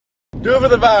Do it for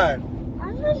the vine.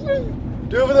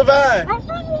 Do it for the vine. Do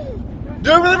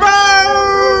it for the vine.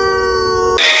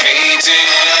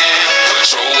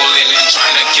 Patrolling and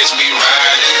trying to catch me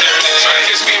riding dirty. Trying to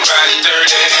catch me riding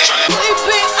dirty.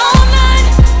 Sleeping all night.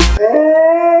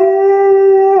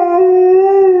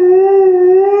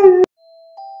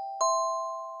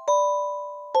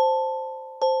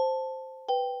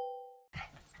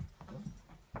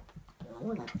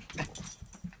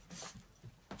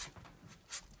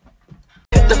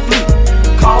 Hit the fleet,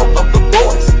 call up the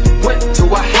boys. Went to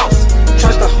a house,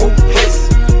 trashed the whole place.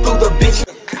 Threw the bitch.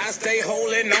 I stay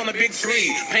holding on a big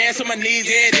tree. Pants on my knees,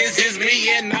 yeah, this is me.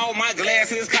 And all my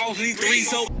glasses cost me $3.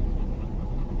 So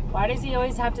why does he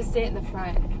always have to sit in the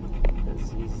front?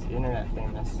 Because he's internet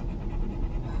famous.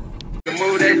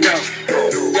 move that dope.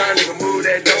 Young nigga move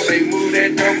that dope. They move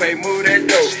that dope. They move that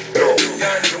dope.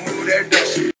 Young nigga move that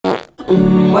dope.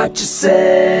 What you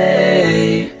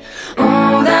say?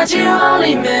 That you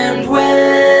only meant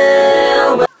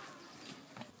well.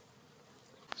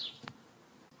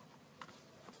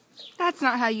 That's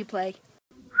not how you play.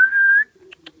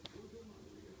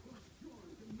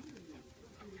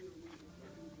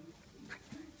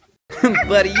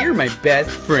 Buddy, you're my best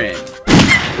friend.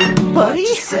 Buddy?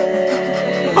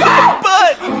 Say?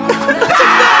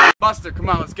 Bud! Buster, come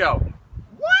on, let's go.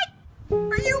 What?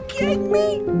 Are you kidding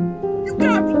me? You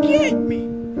gotta be kidding me.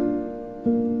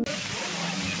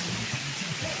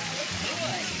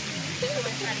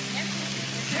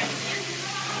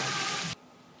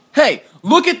 Hey,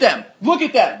 look at them! Look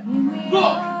at them!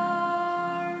 Look!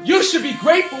 You should be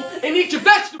grateful and eat your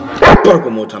vegetables! Bark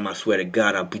one more time, I swear to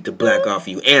God, I'll beat the black off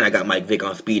you. And I got Mike Vick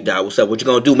on speed dial. What's up? What you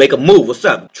gonna do? Make a move. What's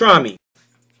up? Try me.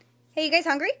 Hey, you guys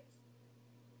hungry?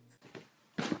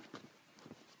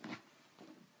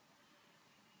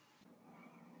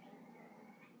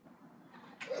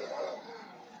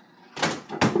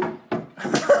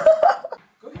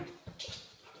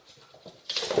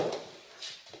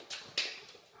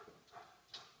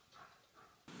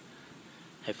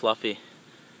 Hey Fluffy,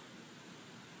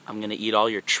 I'm gonna eat all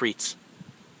your treats.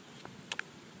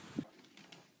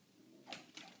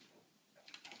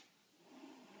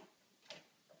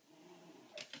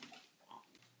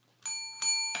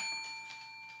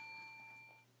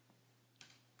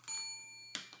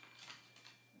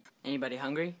 Anybody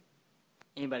hungry?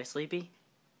 Anybody sleepy?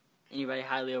 Anybody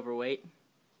highly overweight?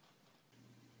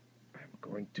 I'm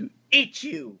going to eat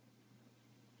you.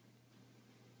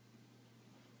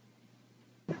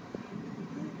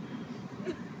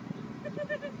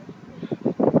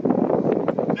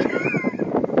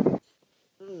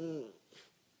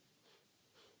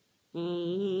 We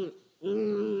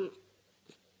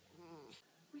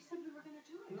said we were gonna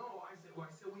do it. No, I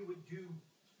said we would do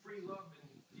free love and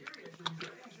dairy.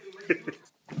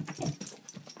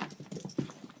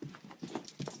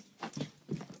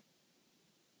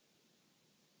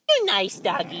 You're nice,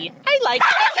 doggy. I like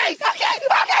Okay.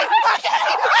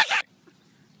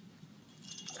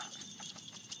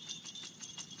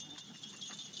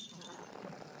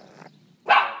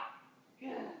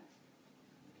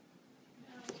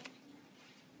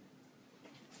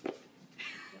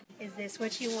 Is this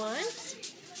what you want?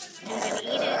 I'm gonna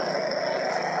eat it.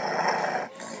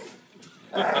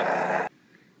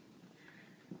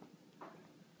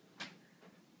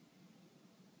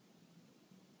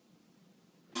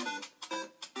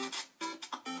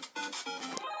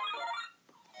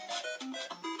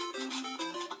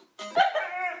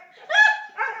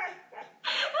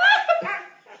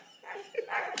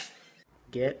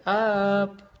 Get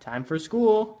up. Time for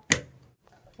school.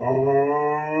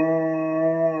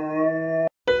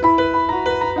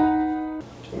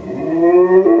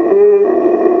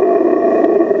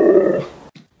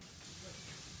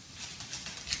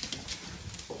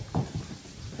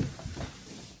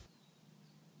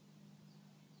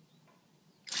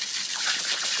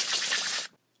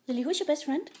 Lily, who's your best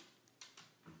friend?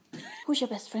 Who's your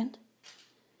best friend?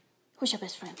 Who's your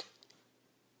best friend?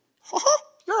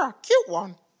 You're a cute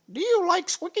one. Do you like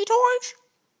squeaky toys?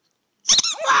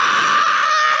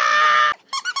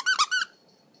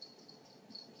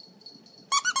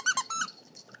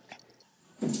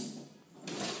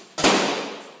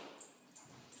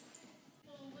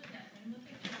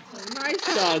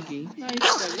 Nice doggy. Nice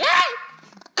doggy.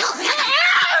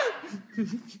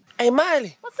 Hey,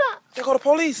 Miley. What's up? They call the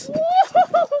police. I'm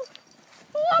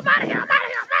out of here. I'm out of here. I'm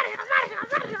out of here. I'm out of here.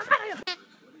 I'm out of here. I'm out of here.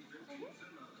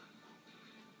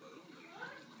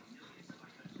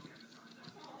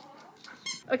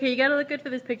 Okay, you gotta look good for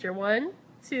this picture. 1,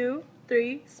 2,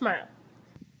 3, smile.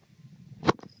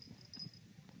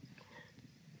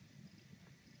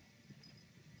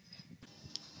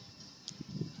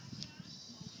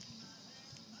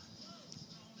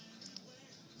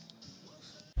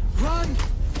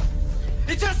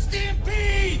 It's a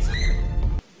stampede!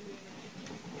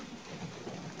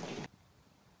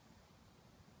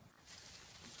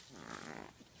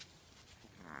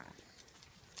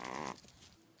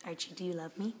 Archie, do you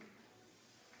love me?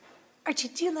 Archie,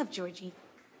 do you love Georgie?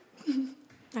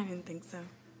 I didn't think so.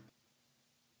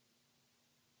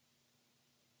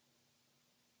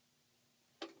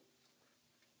 Come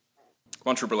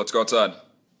on, Trooper, let's go outside.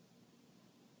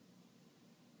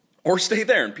 Or stay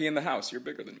there and pee in the house. You're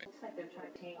bigger than me.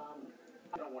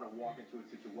 I don't want to walk into a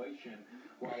situation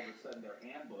where all of a sudden they're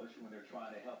ambushed when they're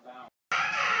trying to help out.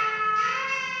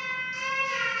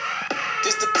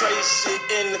 This the crazy shit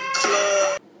in the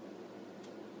club.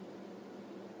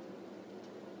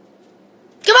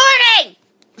 Good morning!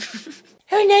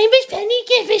 Her name is Penny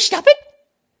Gifford. Stop it!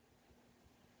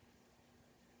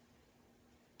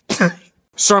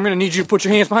 Sir, I'm gonna need you to put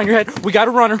your hands behind your head. We got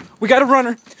a runner. We got a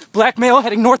runner. Black male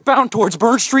heading northbound towards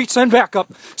Burn Street. Send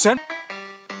backup. Send.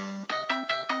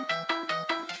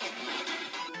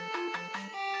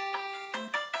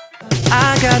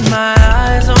 I got my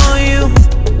eyes on you.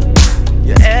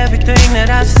 You're everything that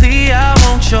I see. I